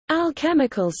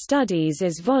Alchemical Studies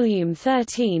is volume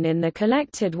 13 in the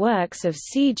collected works of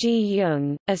C. G.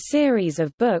 Jung, a series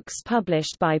of books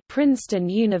published by Princeton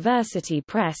University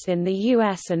Press in the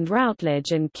US and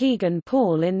Routledge and Kegan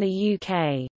Paul in the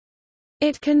UK.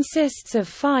 It consists of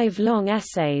 5 long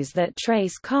essays that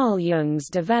trace Carl Jung's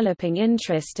developing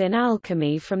interest in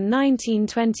alchemy from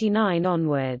 1929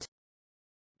 onward.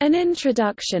 An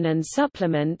introduction and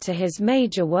supplement to his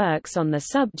major works on the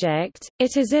subject,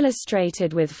 it is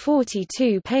illustrated with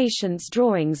 42 patients'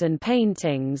 drawings and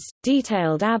paintings.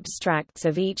 Detailed abstracts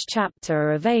of each chapter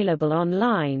are available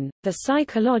online. The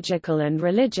psychological and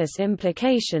religious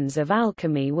implications of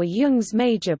alchemy were Jung's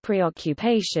major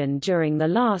preoccupation during the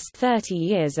last 30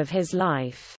 years of his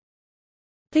life.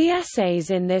 The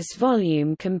essays in this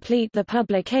volume complete the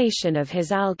publication of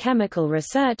his alchemical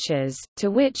researches, to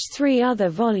which 3 other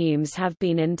volumes have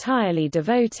been entirely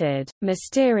devoted: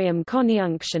 Mysterium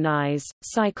Conjunctionis,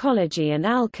 Psychology and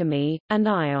Alchemy, and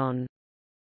Ion.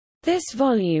 This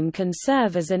volume can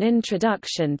serve as an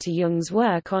introduction to Jung's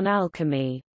work on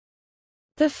alchemy.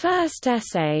 The first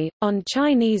essay, on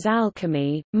Chinese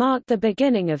alchemy, marked the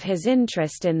beginning of his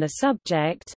interest in the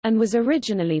subject, and was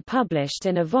originally published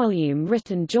in a volume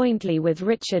written jointly with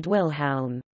Richard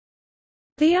Wilhelm.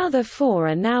 The other 4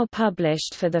 are now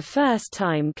published for the first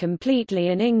time completely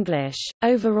in English.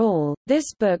 Overall,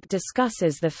 this book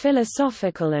discusses the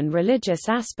philosophical and religious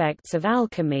aspects of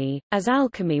alchemy, as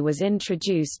alchemy was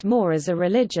introduced more as a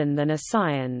religion than a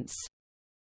science.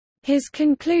 His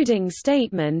concluding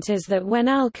statement is that when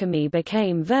alchemy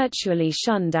became virtually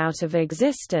shunned out of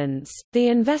existence, the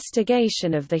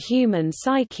investigation of the human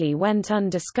psyche went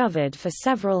undiscovered for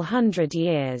several hundred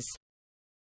years.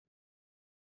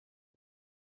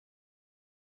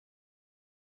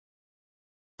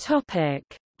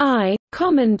 I.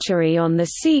 Commentary on the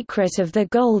Secret of the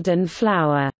Golden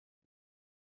Flower.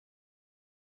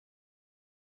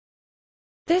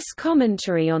 This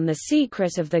commentary on the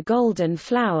Secret of the Golden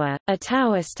Flower, a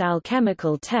Taoist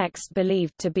alchemical text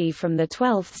believed to be from the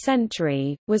 12th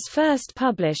century, was first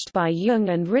published by Jung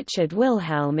and Richard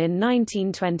Wilhelm in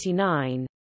 1929.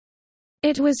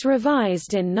 It was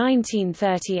revised in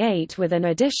 1938 with an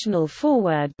additional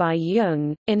foreword by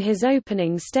Jung. In his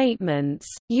opening statements,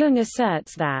 Jung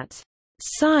asserts that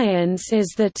science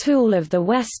is the tool of the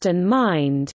Western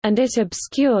mind, and it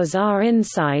obscures our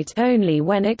insight only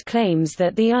when it claims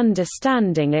that the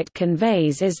understanding it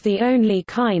conveys is the only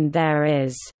kind there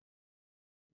is.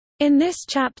 In this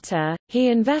chapter, he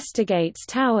investigates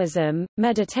Taoism,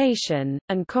 meditation,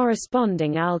 and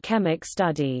corresponding alchemic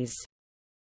studies.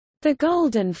 The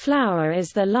golden flower is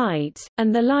the light,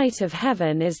 and the light of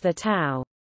heaven is the Tao.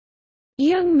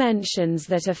 Jung mentions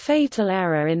that a fatal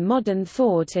error in modern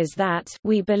thought is that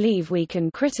we believe we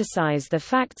can criticize the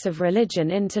facts of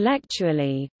religion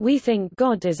intellectually. We think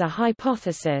God is a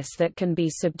hypothesis that can be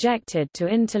subjected to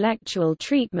intellectual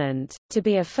treatment, to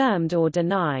be affirmed or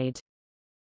denied.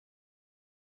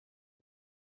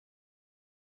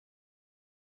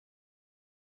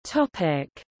 Topic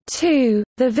 2.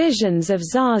 The Visions of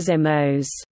Zosimos.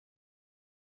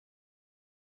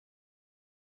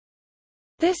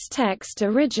 This text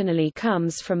originally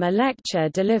comes from a lecture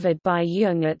delivered by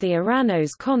Jung at the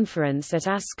Eranos Conference at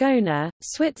Ascona,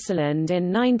 Switzerland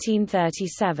in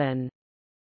 1937.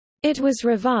 It was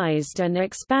revised and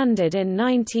expanded in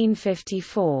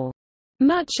 1954.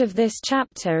 Much of this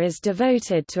chapter is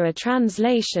devoted to a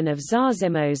translation of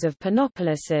Zosimos of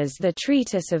Panopolis's The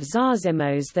Treatise of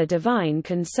Zosimos the Divine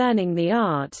Concerning the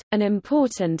Art, an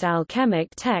important alchemic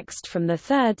text from the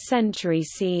 3rd century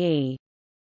CE.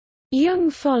 Jung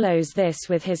follows this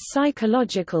with his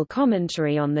psychological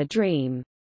commentary on the dream.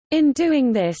 In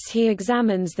doing this he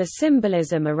examines the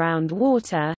symbolism around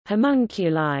water,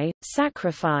 homunculi,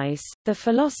 sacrifice, the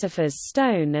philosopher's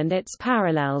stone and its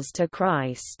parallels to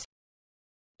Christ.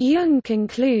 Jung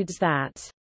concludes that,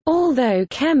 although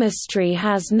chemistry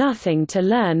has nothing to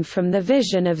learn from the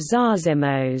vision of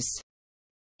Zosimos,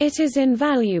 it is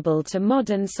invaluable to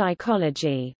modern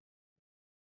psychology.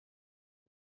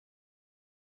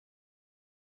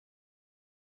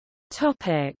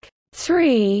 Topic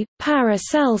 3.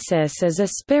 Paracelsus as a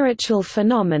spiritual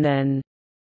phenomenon.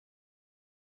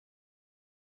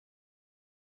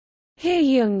 Here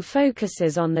Jung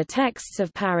focuses on the texts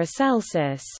of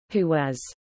Paracelsus, who was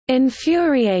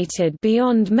infuriated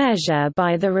beyond measure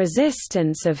by the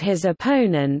resistance of his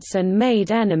opponents and made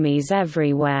enemies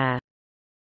everywhere.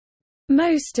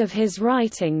 Most of his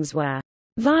writings were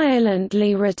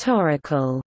violently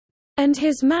rhetorical, and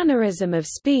his mannerism of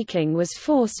speaking was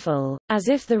forceful, as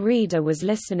if the reader was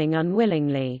listening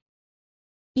unwillingly.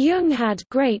 Jung had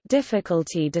great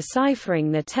difficulty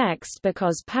deciphering the text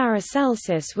because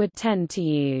Paracelsus would tend to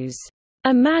use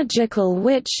a magical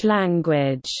witch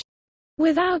language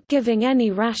without giving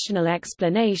any rational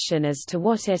explanation as to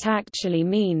what it actually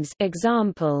means.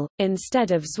 Example,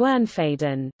 instead of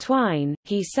Zwirnfaden twine,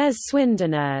 he says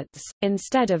Swindenerts,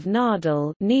 instead of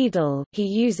Nadel needle, he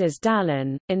uses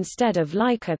Dallon, instead of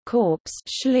Leica corpse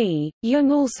Schlie. Jung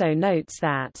also notes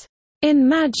that in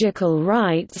magical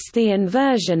rites the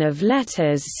inversion of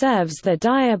letters serves the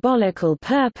diabolical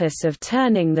purpose of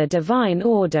turning the divine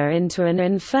order into an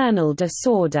infernal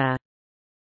disorder.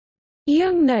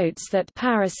 Jung notes that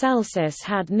Paracelsus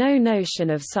had no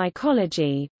notion of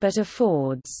psychology, but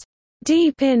affords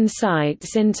deep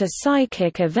insights into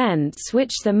psychic events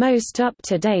which the most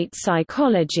up-to-date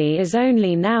psychology is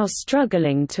only now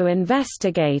struggling to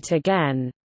investigate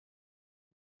again.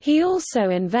 He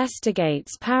also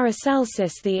investigates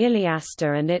Paracelsus the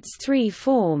Iliaster and its three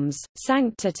forms,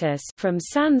 sanctitas from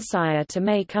sansire to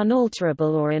make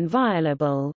unalterable or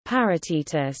inviolable,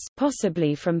 paratitus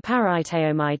possibly from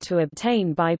paraiteomai to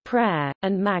obtain by prayer,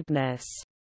 and magnus.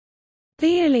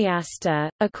 The Iliaster,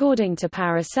 according to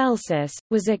Paracelsus,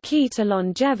 was a key to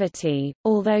longevity,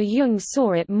 although Jung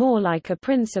saw it more like a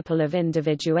principle of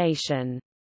individuation.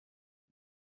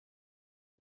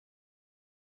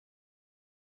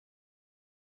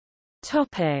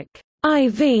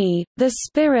 iThe, the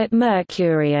Spirit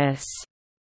Mercurius.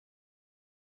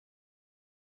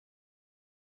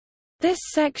 This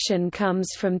section comes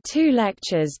from two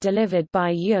lectures delivered by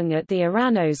Jung at the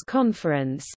Eranos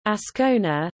Conference,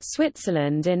 Ascona,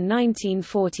 Switzerland in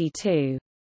 1942.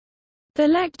 The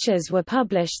lectures were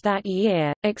published that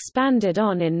year, expanded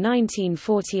on in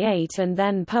 1948 and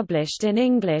then published in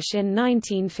English in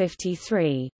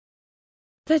 1953.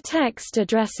 The text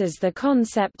addresses the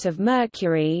concept of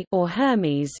Mercury or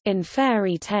Hermes in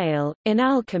fairy tale, in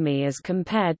alchemy as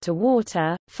compared to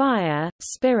water, fire,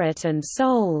 spirit and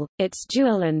soul, its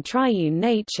dual and triune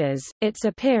natures, its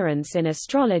appearance in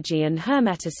astrology and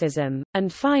Hermeticism,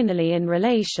 and finally in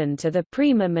relation to the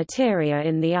prima materia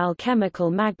in the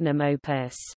alchemical magnum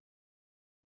opus.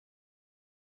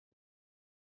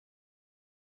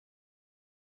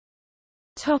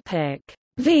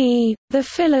 The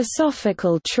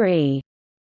philosophical tree.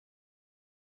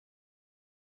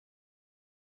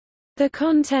 The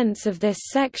contents of this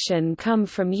section come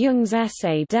from Jung's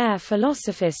essay Der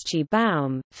philosophische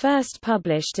Baum, first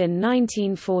published in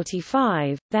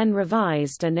 1945, then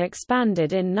revised and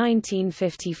expanded in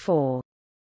 1954.